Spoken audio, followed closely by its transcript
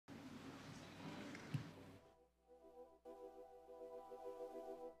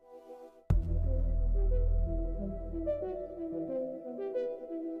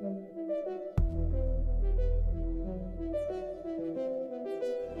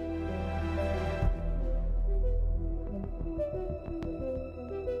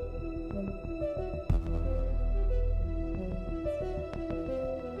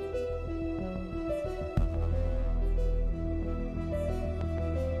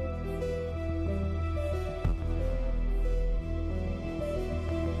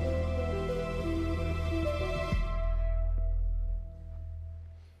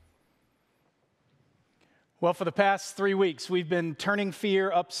Well, for the past 3 weeks, we've been turning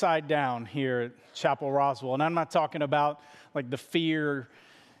fear upside down here at Chapel Roswell. And I'm not talking about like the fear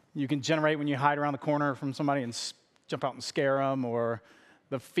you can generate when you hide around the corner from somebody and jump out and scare them, or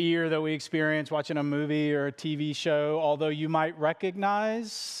the fear that we experience watching a movie or a TV show, although you might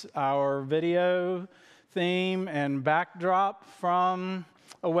recognize our video theme and backdrop from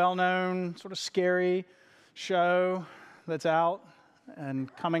a well-known sort of scary show that's out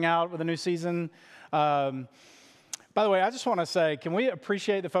and coming out with a new season. By the way, I just want to say, can we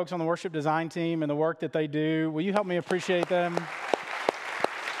appreciate the folks on the worship design team and the work that they do? Will you help me appreciate them?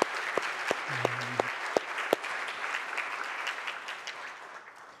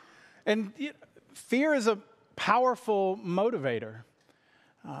 And fear is a powerful motivator.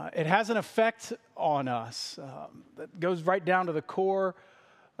 It has an effect on us that goes right down to the core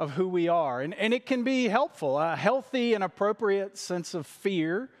of who we are. And it can be helpful. A healthy and appropriate sense of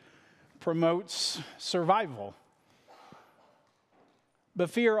fear promotes survival. But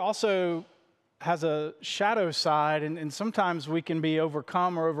fear also has a shadow side, and sometimes we can be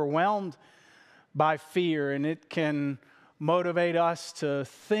overcome or overwhelmed by fear, and it can motivate us to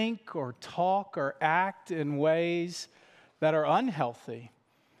think or talk or act in ways that are unhealthy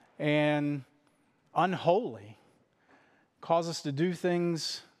and unholy, cause us to do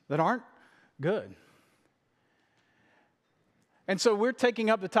things that aren't good. And so we're taking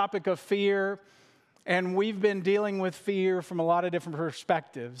up the topic of fear, and we've been dealing with fear from a lot of different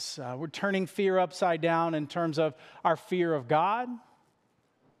perspectives. We're turning fear upside down in terms of our fear of God,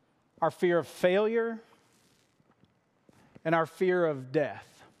 our fear of failure, and our fear of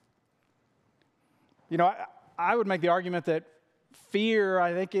death. You know, I would make the argument that fear,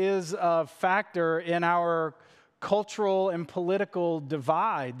 I think, is a factor in our cultural and political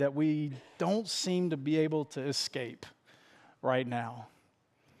divide that we don't seem to be able to escape right now.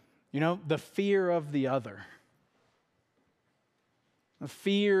 You know, the fear of the other. The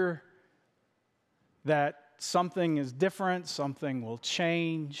fear that something is different, something will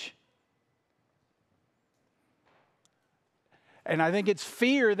change. And I think it's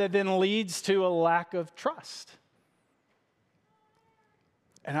fear that then leads to a lack of trust.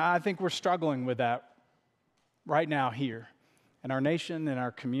 And I think we're struggling with that right now here in our nation, in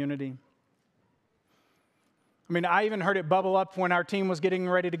our community. I mean, I even heard it bubble up when our team was getting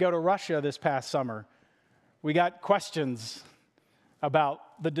ready to go to Russia this past summer. We got questions about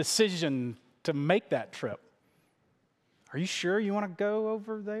the decision to make that trip. Are you sure you want to go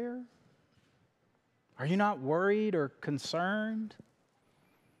over there? Are you not worried or concerned?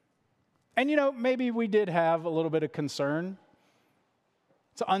 And you know, maybe we did have a little bit of concern.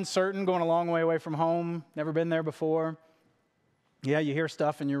 It's uncertain, going a long way away from home, never been there before. Yeah, you hear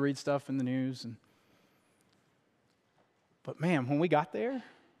stuff and you read stuff in the news. But man, when we got there,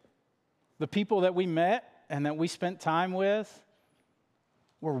 the people that we met and that we spent time with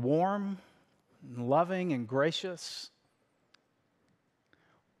were warm and loving and gracious,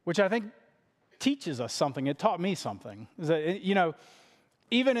 which I think teaches us something. It taught me something. Is that, you know,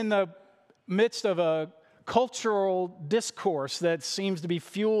 even in the midst of a cultural discourse that seems to be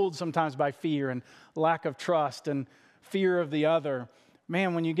fueled sometimes by fear and lack of trust and fear of the other,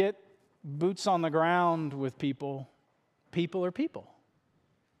 man, when you get boots on the ground with people, people are people.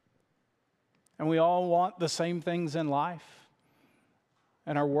 And we all want the same things in life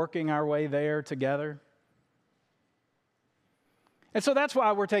and are working our way there together. And so that's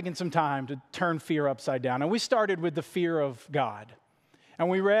why we're taking some time to turn fear upside down. And we started with the fear of God. And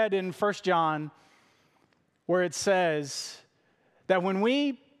we read in 1 John where it says that when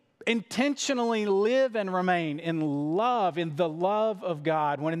we intentionally live and remain in love, in the love of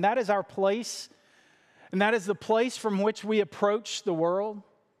God, when that is our place, and that is the place from which we approach the world,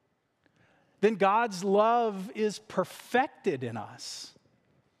 then God's love is perfected in us.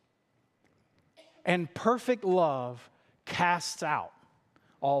 And perfect love casts out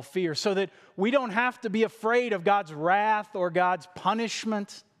all fear, so that we don't have to be afraid of God's wrath or God's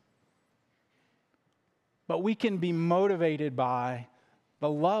punishment, but we can be motivated by the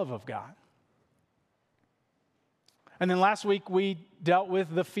love of God. And then last week we dealt with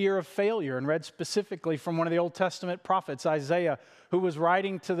the fear of failure and read specifically from one of the Old Testament prophets, Isaiah, who was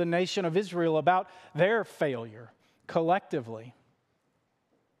writing to the nation of Israel about their failure collectively.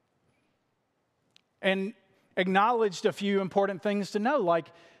 And acknowledged a few important things to know, like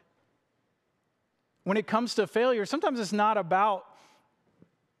when it comes to failure, sometimes it's not about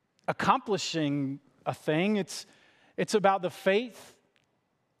accomplishing a thing. It's about the faith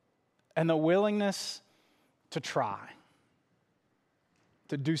and the willingness to try,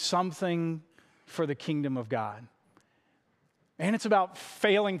 to do something for the kingdom of God. And it's about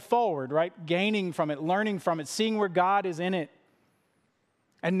failing forward, right? Gaining from it, learning from it, seeing where God is in it,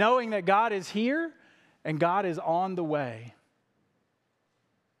 and knowing that God is here and God is on the way.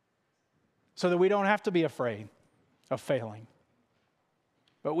 So that we don't have to be afraid of failing,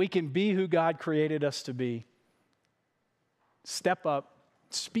 but we can be who God created us to be. Step up,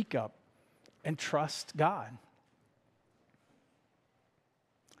 speak up, and trust God.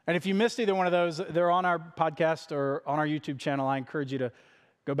 And if you missed either one of those, they're on our podcast or on our YouTube channel. I encourage you to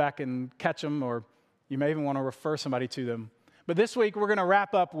go back and catch them, or you may even want to refer somebody to them. But this week, we're going to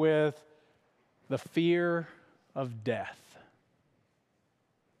wrap up with the fear of death.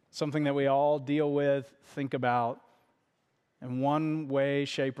 Something that we all deal with, think about in one way,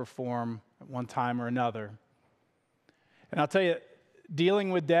 shape, or form at one time or another. And I'll tell you,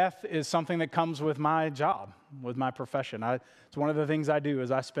 dealing with death is something that comes with my job, with my profession. It's one of the things I do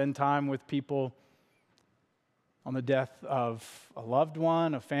is I spend time with people on the death of a loved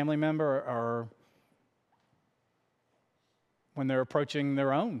one, a family member, or when they're approaching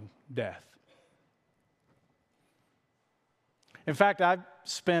their own death. In fact, I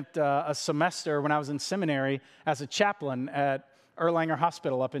spent a semester when I was in seminary as a chaplain at Erlanger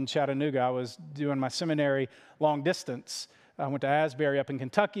Hospital up in Chattanooga. I was doing my seminary long distance. I went to Asbury up in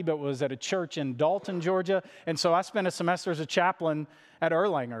Kentucky, but was at a church in Dalton, Georgia. And so I spent a semester as a chaplain at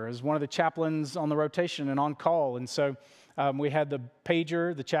Erlanger, as one of the chaplains on the rotation and on call. And so we had the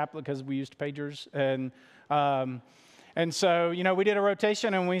pager, the chaplain, because we used pagers. And so, we did a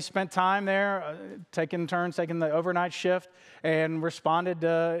rotation and we spent time there taking turns, taking the overnight shift, and responded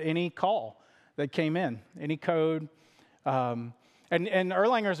to any call that came in, any code. And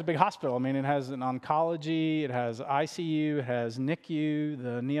Erlanger is a big hospital. I mean, it has an oncology, it has ICU, it has NICU,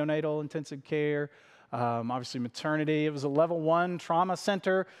 the neonatal intensive care, obviously maternity. It was a level 1 trauma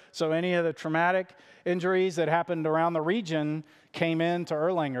center, so any of the traumatic injuries that happened around the region came into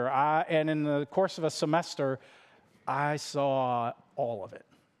Erlanger. And in the course of a semester, I saw all of it.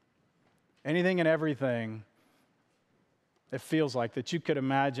 Anything and everything, it feels like, that you could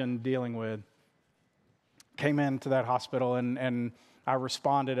imagine dealing with came into that hospital, and I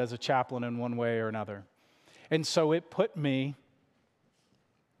responded as a chaplain in one way or another. And so it put me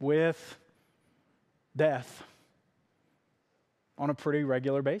with death on a pretty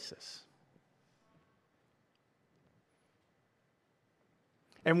regular basis.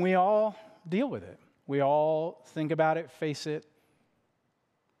 And we all deal with it. We all think about it, face it.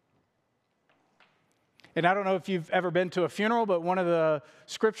 And I don't know if you've ever been to a funeral, but one of the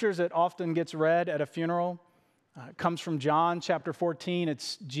scriptures that often gets read at a funeral comes from John chapter 14.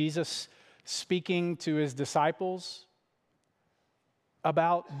 It's Jesus speaking to his disciples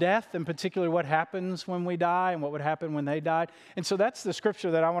about death, and particularly what happens when we die and what would happen when they died. And so that's the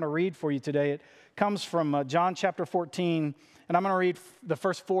scripture that I want to read for you today. It comes from John chapter 14, and I'm going to read the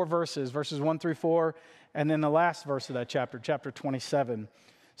first 4 verses 1 through 4, and then the last verse of that chapter, chapter 27.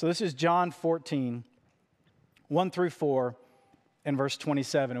 So this is John 14, 1 through 4, and verse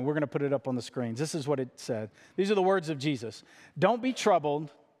 27, and we're going to put it up on the screens. This is what it said. These are the words of Jesus. Don't be troubled.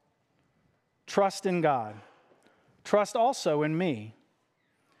 Trust in God. Trust also in me.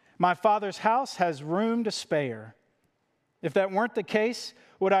 My Father's house has room to spare. If that weren't the case,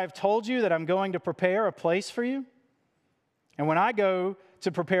 would I have told you that I'm going to prepare a place for you? And when I go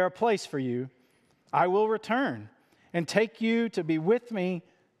to prepare a place for you, I will return and take you to be with me,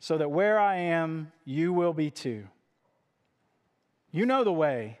 so that where I am, you will be too. You know the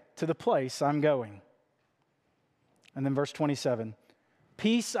way to the place I'm going. And then verse 27,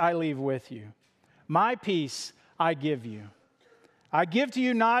 peace I leave with you. My peace I give you. I give to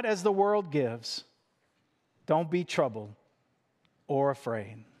you not as the world gives. Don't be troubled or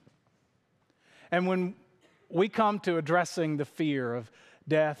afraid. And when we come to addressing the fear of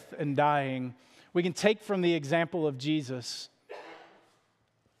death and dying, we can take from the example of Jesus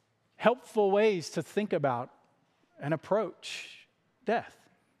helpful ways to think about and approach death.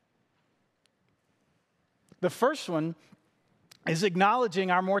 The first one is acknowledging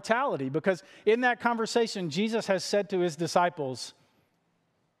our mortality, because in that conversation, Jesus has said to his disciples,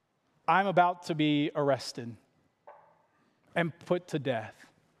 I'm about to be arrested and put to death.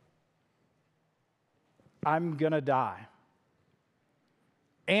 I'm going to die.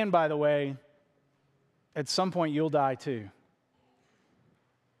 And by the way, at some point you'll die too.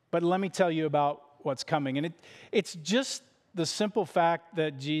 But let me tell you about what's coming. And it's just the simple fact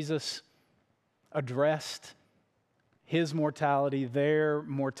that Jesus addressed his mortality, their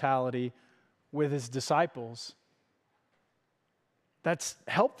mortality, with his disciples. That's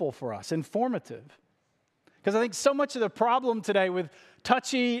helpful for us, informative. Because I think so much of the problem today with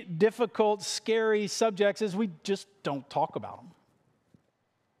touchy, difficult, scary subjects is we just don't talk about them.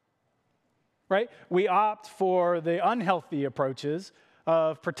 right? We opt for the unhealthy approaches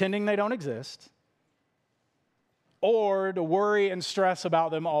of pretending they don't exist or to worry and stress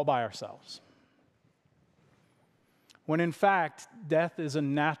about them all by ourselves. When in fact, death is a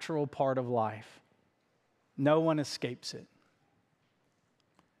natural part of life. No one escapes it.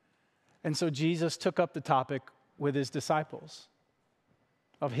 And so Jesus took up the topic with his disciples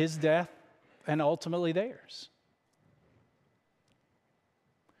of his death and ultimately theirs.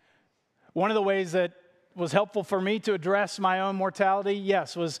 One of the ways that was helpful for me to address my own mortality,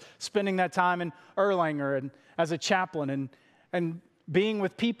 yes, was spending that time in Erlanger and as a chaplain and being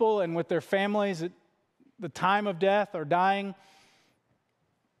with people and with their families at the time of death or dying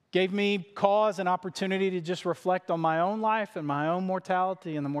gave me cause and opportunity to just reflect on my own life and my own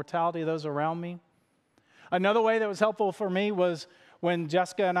mortality and the mortality of those around me. Another way that was helpful for me was when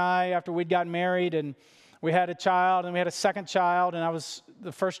Jessica and I, after we'd gotten married and we had a child and we had a second child, and I was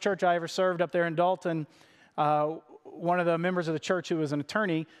the first church I ever served up there in Dalton. One of the members of the church who was an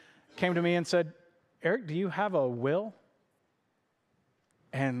attorney came to me and said, "Eric, do you have a will?"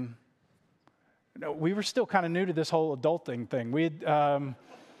 And we were still kind of new to this whole adulting thing.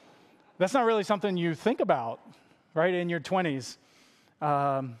 That's not really something you think about, right, in your 20s,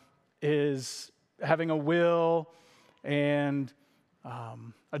 is having a will and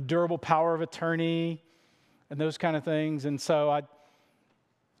a durable power of attorney and those kind of things. And so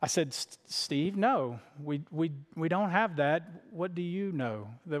I said, "Steve, no, we don't have that. What do you know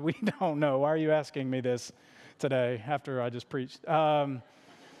that we don't know? Why are you asking me this today after I just preached?"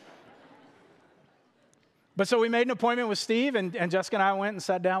 But so we made an appointment with Steve, and Jessica and I went and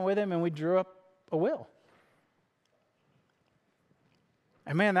sat down with him, and we drew up a will.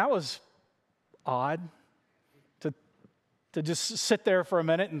 And man, that was odd to just sit there for a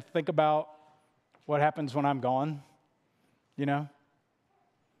minute and think about what happens when I'm gone, you know?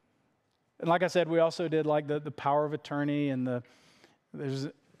 And like I said, we also did like the power of attorney and there's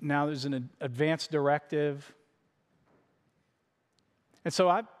an advanced directive. And so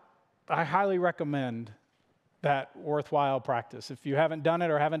I highly recommend that worthwhile practice. If you haven't done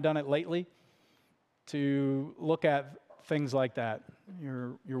it or haven't done it lately, to look at things like that,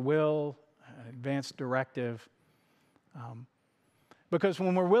 your will, advanced directive. Because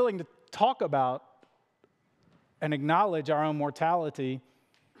when we're willing to talk about and acknowledge our own mortality,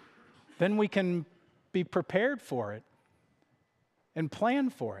 then we can be prepared for it and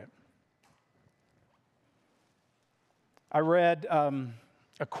plan for it. I read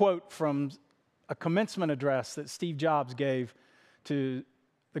a quote from a commencement address that Steve Jobs gave to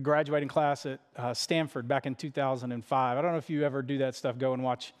the graduating class at Stanford back in 2005. I don't know if you ever do that stuff, go and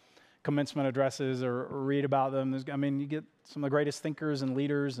watch commencement addresses or read about them. You get some of the greatest thinkers and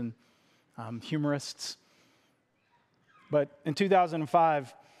leaders and humorists. But in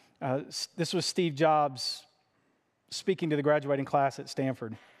 2005, this was Steve Jobs speaking to the graduating class at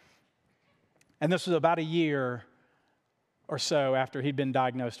Stanford. And this was about a year or so after he'd been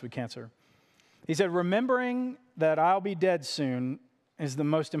diagnosed with cancer. He said, "Remembering that I'll be dead soon is the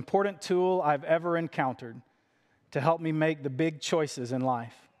most important tool I've ever encountered to help me make the big choices in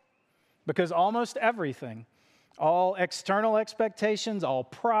life. Because almost everything, all external expectations, all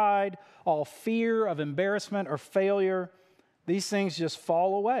pride, all fear of embarrassment or failure, these things just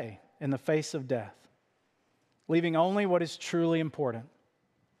fall away in the face of death, leaving only what is truly important.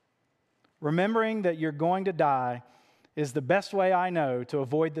 Remembering that you're going to die is the best way I know to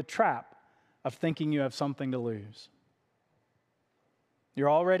avoid the trap of thinking you have something to lose. You're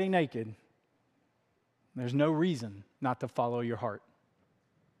already naked. There's no reason not to follow your heart."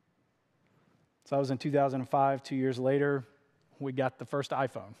 So that was in 2005. 2 years later, we got the first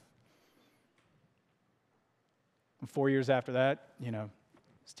iPhone. And 4 years after that,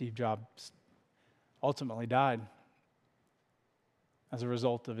 Steve Jobs ultimately died as a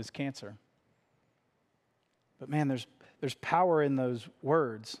result of his cancer. But man, there's power in those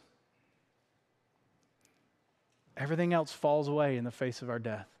words. Everything else falls away in the face of our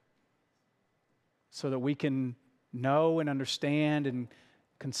death so that we can know and understand and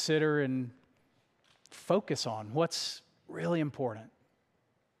consider and focus on what's really important,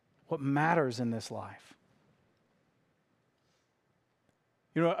 what matters in this life.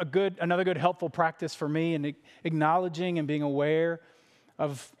 Another good helpful practice for me in acknowledging and being aware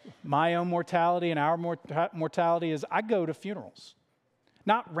of my own mortality and our mortality is I go to funerals.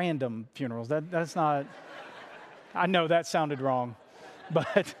 Not random funerals. That's not... I know that sounded wrong,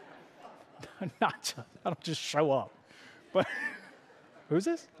 but I don't just show up. But who's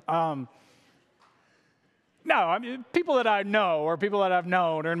this? No, people that I know or people that I've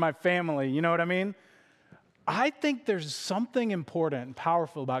known or in my family, you know what I mean? I think there's something important and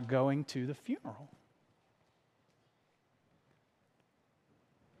powerful about going to the funeral.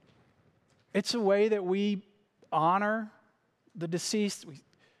 It's a way that we honor the deceased.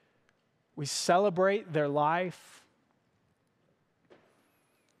 We celebrate their life.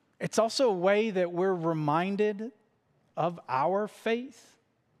 It's also a way that we're reminded of our faith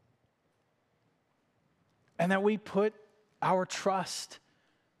and that we put our trust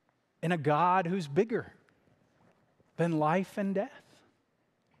in a God who's bigger than life and death.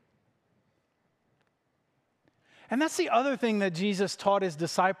 And that's the other thing that Jesus taught his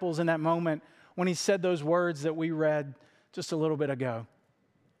disciples in that moment when he said those words that we read just a little bit ago.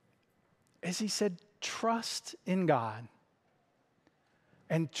 Is he said, trust in God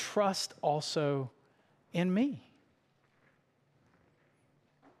and trust also in me.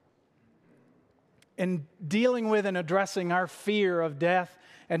 In dealing with and addressing our fear of death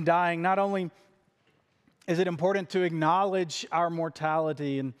and dying, not only is it important to acknowledge our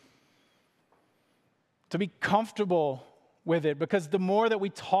mortality and to be comfortable with it, because the more that we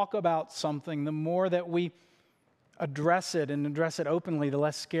talk about something, the more that we address it and address it openly, the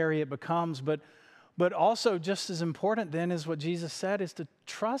less scary it becomes. But also just as important then is what Jesus said, is to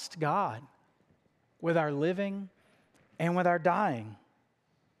trust God with our living and with our dying.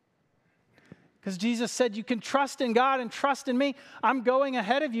 Because Jesus said, you can trust in God and trust in me. I'm going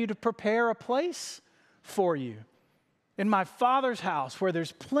ahead of you to prepare a place for you in my Father's house where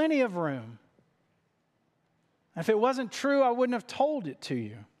there's plenty of room. If it wasn't true, I wouldn't have told it to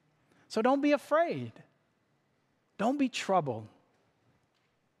you. So don't be afraid. Don't be troubled.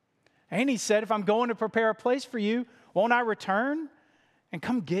 And he said, if I'm going to prepare a place for you, won't I return and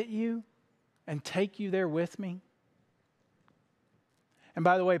come get you and take you there with me? And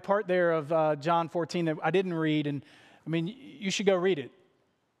by the way, part there of John 14 that I didn't read, and I mean, you should go read it,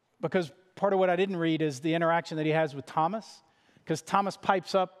 because part of what I didn't read is the interaction that he has with Thomas, because Thomas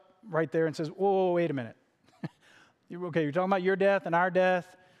pipes up right there and says, whoa, wait a minute. Okay, you're talking about your death and our death.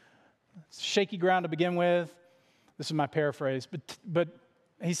 It's shaky ground to begin with. This is my paraphrase, but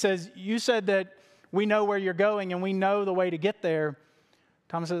he says, you said that we know where you're going and we know the way to get there.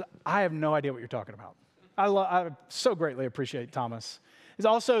 Thomas says, I have no idea what you're talking about. I so greatly appreciate Thomas. He's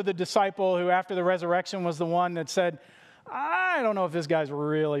also the disciple who, after the resurrection, was the one that said, I don't know if this guy's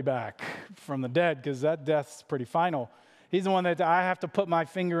really back from the dead, because that death's pretty final. He's the one that I have to put my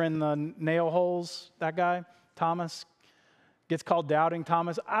finger in the nail holes, that guy, Thomas. Gets called Doubting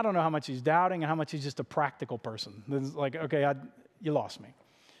Thomas. I don't know how much he's doubting and how much he's just a practical person. It's like, okay, you lost me.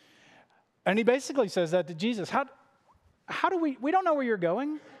 And he basically says that to Jesus. How do we don't know where you're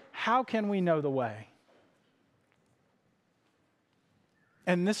going. How can we know the way?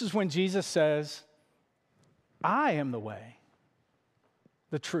 And this is when Jesus says, I am the way,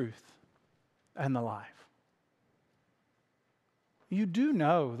 the truth, and the life. You do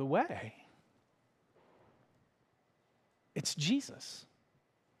know the way. It's Jesus.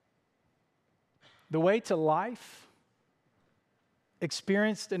 The way to life,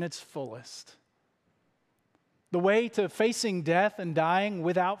 experienced in its fullest. The way to facing death and dying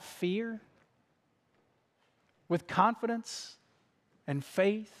without fear, with confidence and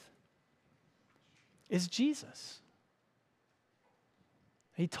faith, is Jesus.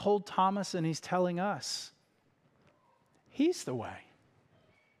 He told Thomas, and he's telling us, he's the way.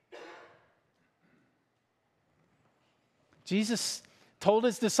 Jesus told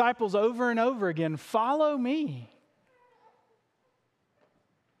his disciples over and over again, follow me.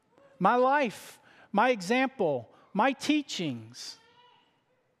 My life, my example, my teachings.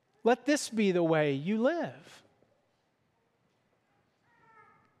 Let this be the way you live.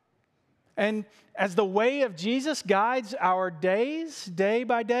 And as the way of Jesus guides our days, day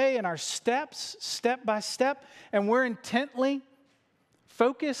by day, and our steps, step by step, and we're intently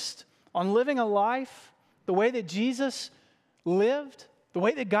focused on living a life the way that Jesus lived, the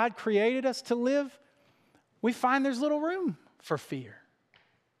way that God created us to live, we find there's little room for fear.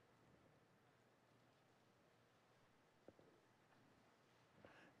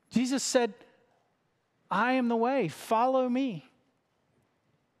 Jesus said, I am the way, follow me.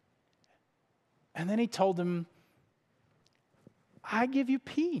 And then he told them, I give you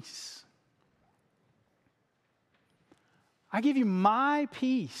peace. I give you my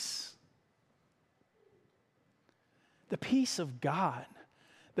peace. The peace of God,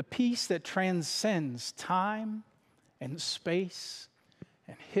 the peace that transcends time and space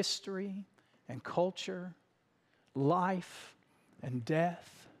and history and culture, life and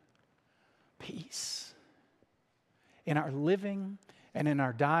death. Peace. In our living and in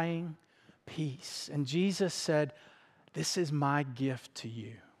our dying, peace. And Jesus said, this is my gift to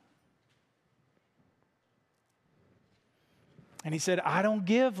you. And he said, I don't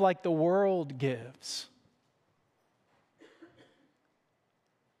give like the world gives.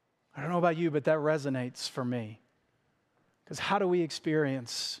 I don't know about you, but that resonates for me. Because how do we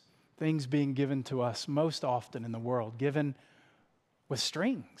experience things being given to us most often in the world? Given with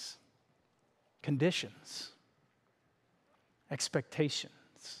strings, conditions,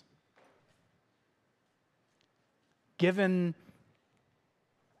 expectations. Given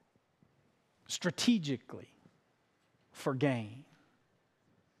strategically for gain.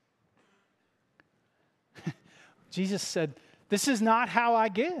 Jesus said, this is not how I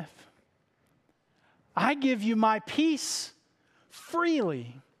give. I give you my peace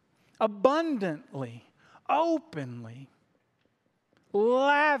freely, abundantly, openly,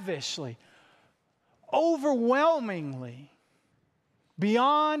 lavishly, overwhelmingly,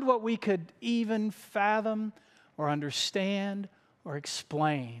 beyond what we could even fathom or understand or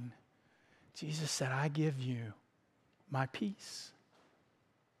explain. Jesus said, I give you my peace,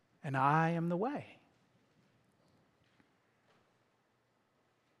 and I am the way.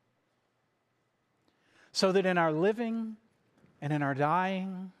 So that in our living and in our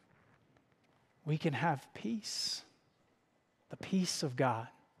dying, we can have peace, the peace of God.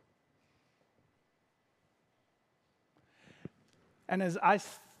 And as I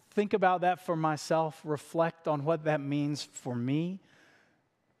think about that for myself, reflect on what that means for me,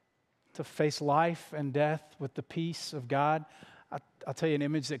 to face life and death with the peace of God, I'll tell you an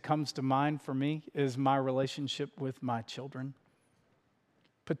image that comes to mind for me is my relationship with my children,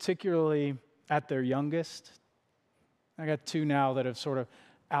 particularly at their youngest. I got 2 now that have sort of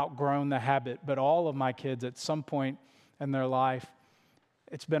outgrown the habit, but all of my kids at some point in their life,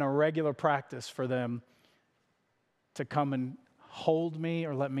 it's been a regular practice for them to come and hold me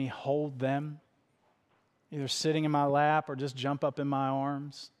or let me hold them, either sitting in my lap or just jump up in my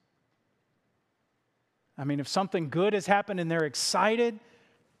arms. I mean, if something good has happened and they're excited,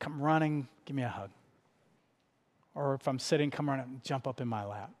 come running, give me a hug. Or if I'm sitting, come running and jump up in my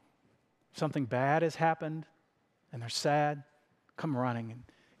lap. If something bad has happened and they're sad, come running and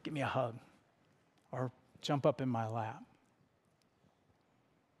give me a hug or jump up in my lap.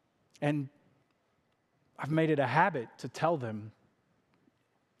 And I've made it a habit to tell them,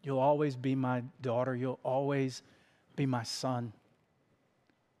 you'll always be my daughter. You'll always be my son.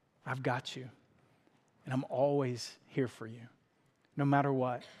 I've got you. And I'm always here for you, no matter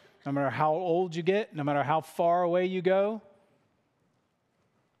what. No matter how old you get, no matter how far away you go,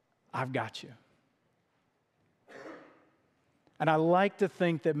 I've got you. And I like to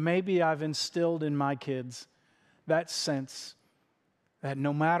think that maybe I've instilled in my kids that sense that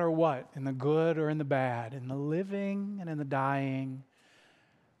no matter what, in the good or in the bad, in the living and in the dying,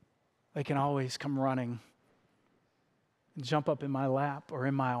 they can always come running and jump up in my lap or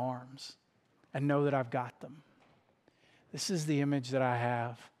in my arms and know that I've got them. This is the image that I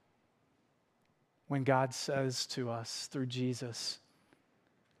have when God says to us through Jesus,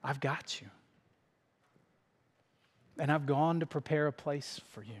 I've got you. And I've gone to prepare a place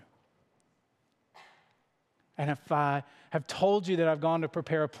for you. And if I have told you that I've gone to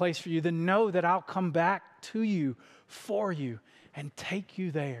prepare a place for you, then know that I'll come back to you, for you, and take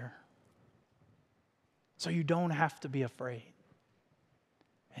you there. So you don't have to be afraid.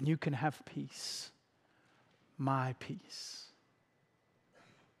 And you can have peace, my peace.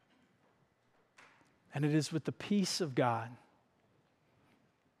 And it is with the peace of God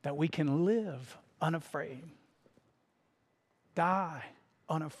that we can live unafraid, die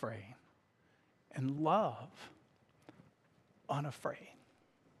unafraid, and love unafraid.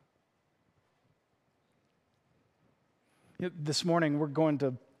 This morning we're going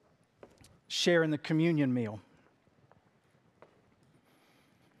to share in the communion meal.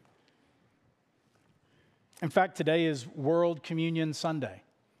 In fact, today is World Communion Sunday,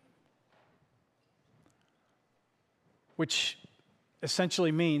 which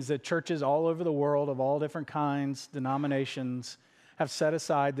essentially means that churches all over the world of all different kinds, denominations, have set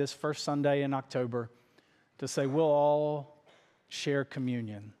aside this first Sunday in October to say we'll all share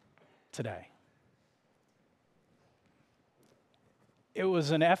communion today. It was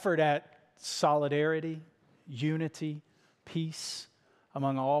an effort at solidarity, unity, peace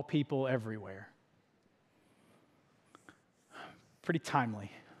among all people everywhere. Pretty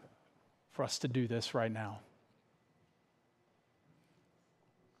timely for us to do this right now.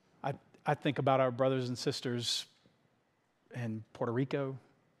 I think about our brothers and sisters in Puerto Rico,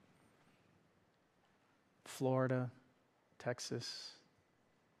 Florida, Texas,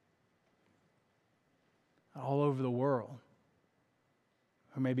 all over the world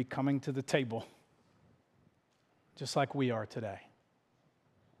who may be coming to the table just like we are today.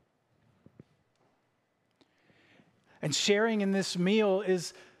 And sharing in this meal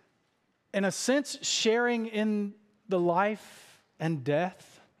is, in a sense, sharing in the life and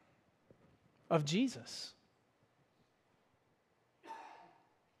death of Jesus.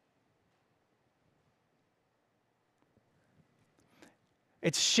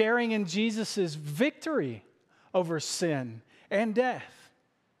 It's sharing in Jesus' victory over sin and death.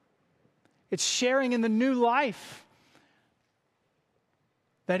 It's sharing in the new life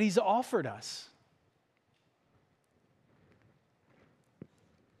that He's offered us.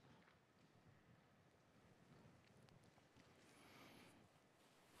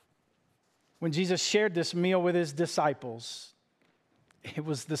 When Jesus shared this meal with His disciples, it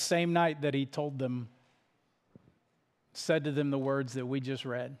was the same night that He said to them the words that we just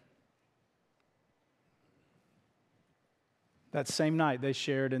read. That same night they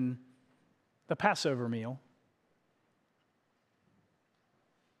shared in the Passover meal.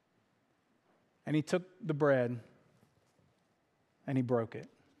 And He took the bread and He broke it.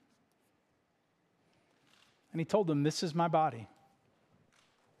 And He told them, "This is my body,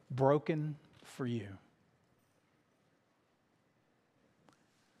 broken for you.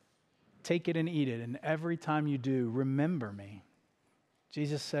 Take it and eat it, and every time you do, remember me."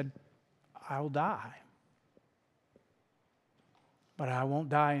 Jesus said, "I will die, but I won't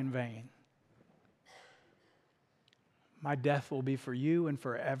die in vain. My death will be for you and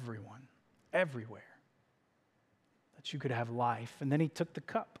for everyone, everywhere, that you could have life." And then He took the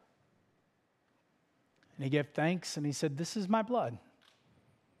cup, and He gave thanks, and He said, "This is my blood.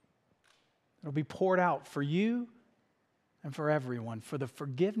 It'll be poured out for you and for everyone, for the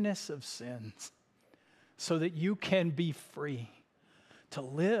forgiveness of sins, so that you can be free to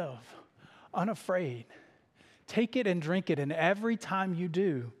live unafraid. Take it and drink it, and every time you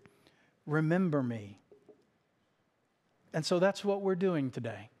do, remember me." And so that's what we're doing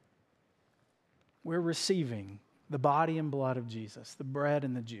today. We're receiving the body and blood of Jesus, the bread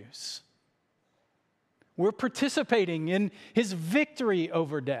and the juice. We're participating in His victory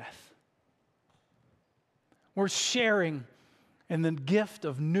over death. We're sharing in the gift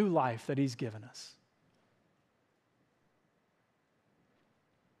of new life that He's given us.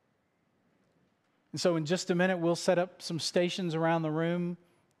 And so in just a minute, we'll set up some stations around the room,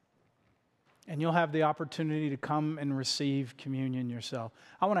 and you'll have the opportunity to come and receive communion yourself.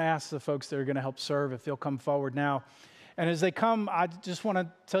 I want to ask the folks that are going to help serve if they'll come forward now. And as they come, I just want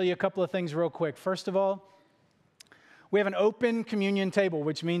to tell you a couple of things real quick. First of all, we have an open communion table,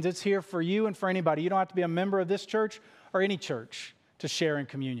 which means it's here for you and for anybody. You don't have to be a member of this church or any church to share in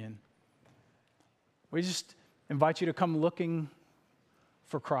communion. We just invite you to come looking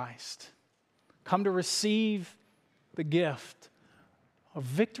for Christ. Come to receive the gift of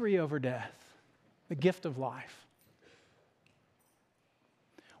victory over death, the gift of life.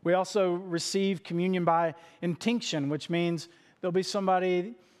 We also receive communion by intinction, which means there'll be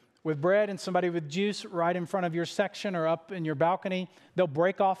somebody with bread and somebody with juice right in front of your section or up in your balcony. They'll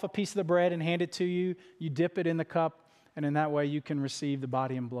break off a piece of the bread and hand it to you. You dip it in the cup, and in that way you can receive the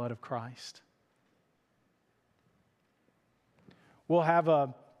body and blood of Christ. We'll have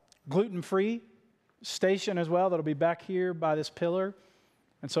a gluten-free station as well that'll be back here by this pillar.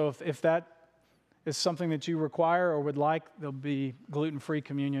 And so if that is something that you require or would like, there'll be gluten-free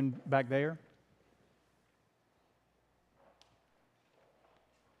communion back there.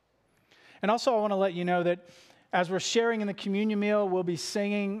 And also, I want to let you know that as we're sharing in the communion meal, we'll be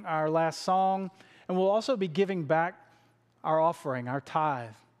singing our last song, and we'll also be giving back our offering, our tithe.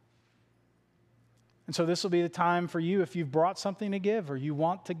 And so this will be the time for you, if you've brought something to give or you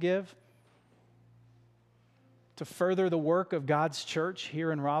want to give, to further the work of God's church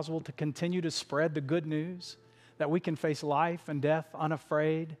here in Roswell, to continue to spread the good news that we can face life and death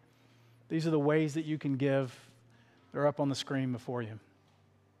unafraid. These are the ways that you can give. They're up on the screen before you.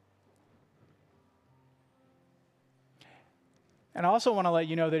 And I also want to let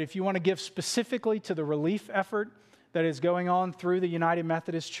you know that if you want to give specifically to the relief effort that is going on through the United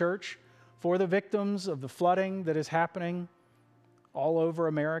Methodist Church for the victims of the flooding that is happening all over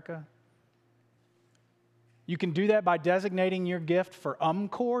America, you can do that by designating your gift for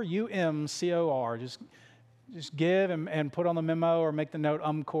UMCOR, U-M-C-O-R. Just give and put on the memo or make the note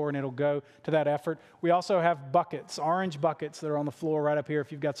UMCOR, and it'll go to that effort. We also have buckets, orange buckets that are on the floor right up here.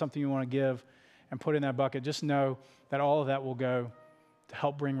 If you've got something you want to give and put in that bucket, just know that all of that will go to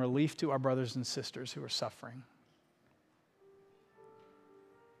help bring relief to our brothers and sisters who are suffering.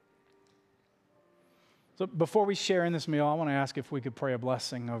 So before we share in this meal, I want to ask if we could pray a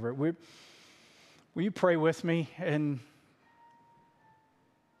blessing over it. Will you pray with me? And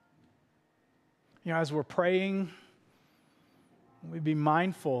as we're praying, we be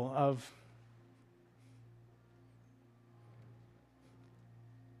mindful of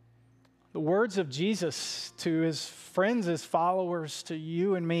The words of Jesus to his friends, his followers, to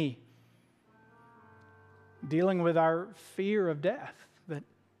you and me, dealing with our fear of death, that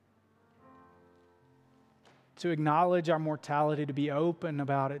to acknowledge our mortality, to be open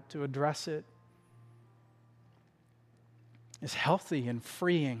about it, to address it, is healthy and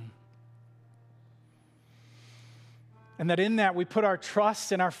freeing. And that in that we put our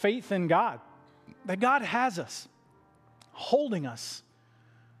trust and our faith in God, that God has us, holding us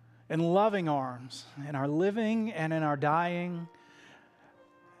in loving arms, in our living and in our dying,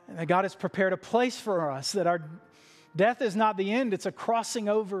 and that God has prepared a place for us, that our death is not the end, it's a crossing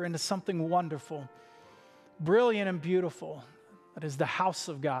over into something wonderful, brilliant and beautiful, that is the house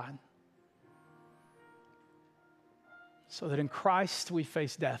of God. So that in Christ we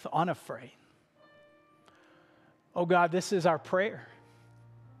face death unafraid. Oh God, this is our prayer.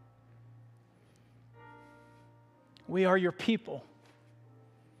 We are your people,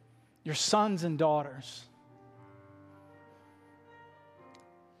 your sons and daughters.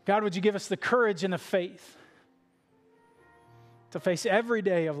 God, would you give us the courage and the faith to face every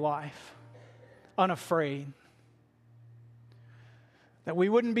day of life unafraid? That we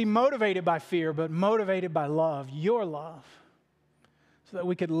wouldn't be motivated by fear, but motivated by love, your love, so that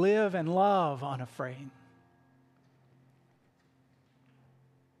we could live and love unafraid.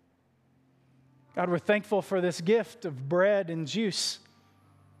 God, we're thankful for this gift of bread and juice.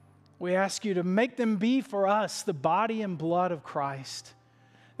 We ask you to make them be for us the body and blood of Christ,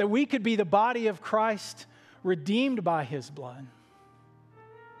 that we could be the body of Christ redeemed by his blood.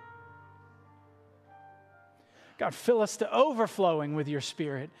 God, fill us to overflowing with your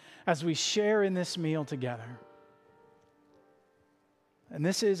Spirit as we share in this meal together. And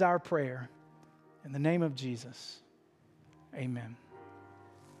this is our prayer. In the name of Jesus, amen.